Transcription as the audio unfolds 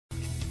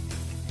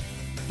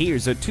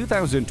Here's a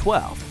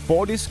 2012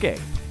 Ford Escape.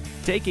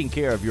 Taking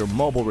care of your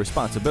mobile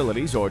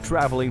responsibilities or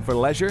traveling for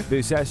leisure,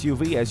 this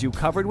SUV has you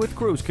covered with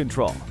cruise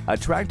control,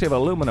 attractive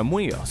aluminum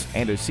wheels,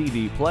 and a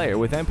CD player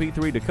with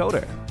MP3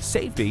 decoder.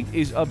 Safety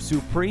is of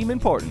supreme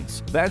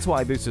importance. That's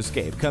why this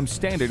Escape comes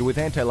standard with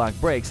anti-lock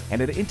brakes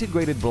and an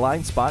integrated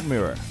blind spot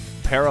mirror.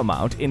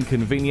 Paramount in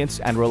convenience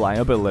and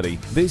reliability,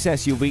 this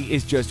SUV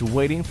is just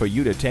waiting for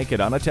you to take it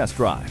on a test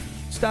drive.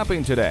 Stop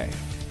in today.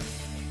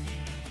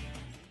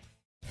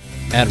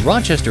 At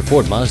Rochester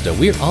Ford Mazda,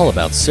 we're all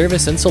about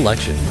service and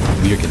selection.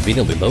 We are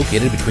conveniently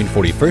located between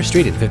 41st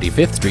Street and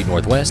 55th Street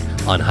Northwest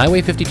on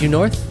Highway 52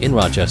 North in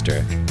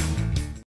Rochester.